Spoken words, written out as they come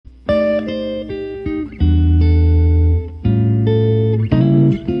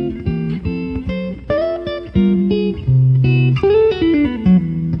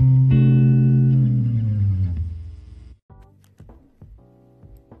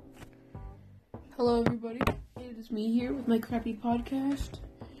Hello, everybody. It is me here with my crappy podcast.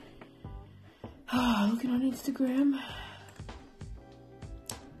 Looking on Instagram.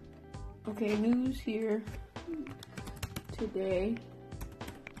 Okay, news here today.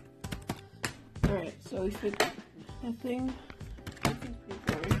 Alright, so we fixed that thing. That thing's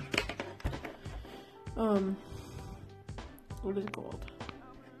pretty boring. What is it called?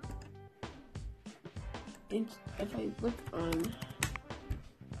 If I look on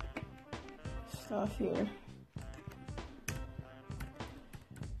stuff here.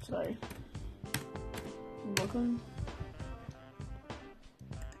 Sorry. Welcome.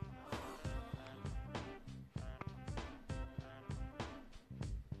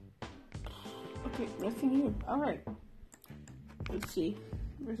 Okay, nothing here. Alright. Let's see.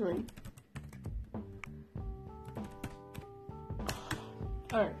 Where's the ring?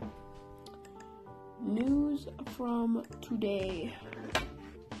 Alright. News from today.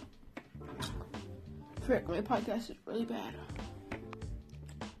 Frick, my podcast is really bad.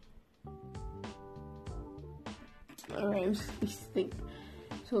 Alright, I'm just thinking.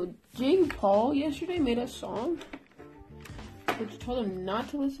 So, Jake Paul yesterday made a song which told him not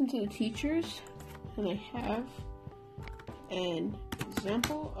to listen to the teachers, and I have an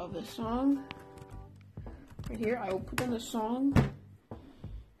example of the song right here. I will put in the song,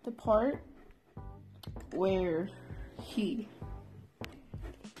 the part where he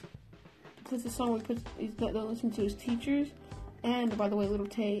puts the song where he's not gonna listen to his teachers. And by the way, little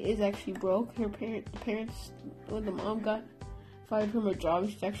Tay is actually broke. Her parents, when the mom got fired from her job,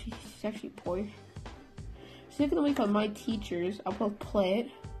 she's actually poor. So if you make on my teachers, I'll play it.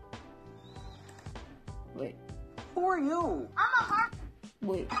 Wait. Who are you?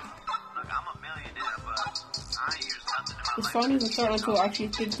 Wait. Look, I'm a millionaire, but I ain't used nothing in The my song doesn't start until actually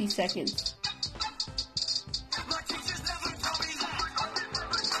 50 seconds. My teachers never told me that. How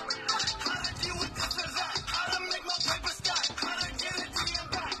to deal with this or that. How to make my paper stack. How to get a DM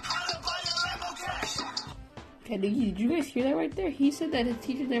back. How to buy a Lambo cash. Okay, did you guys hear that right there? He said that his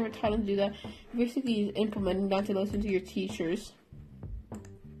teachers never taught him to do that. Basically, he's implementing not to listen to your teachers.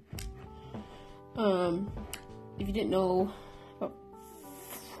 If you didn't know, about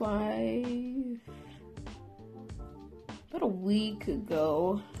a week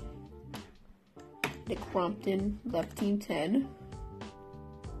ago, Nick Crompton left Team 10.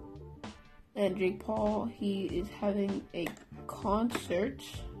 And Jake Paul, he is having a concert.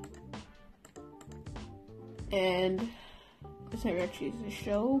 And it's not actually a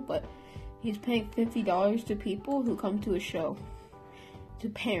show, but he's paying $50 to people who come to a show. To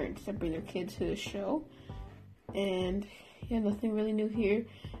parents that bring their kids to the show. And yeah, nothing really new here.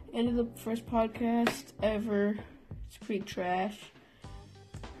 End of the first podcast ever. It's pretty trash.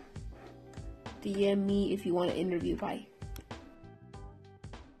 DM me if you want to interview. Bye.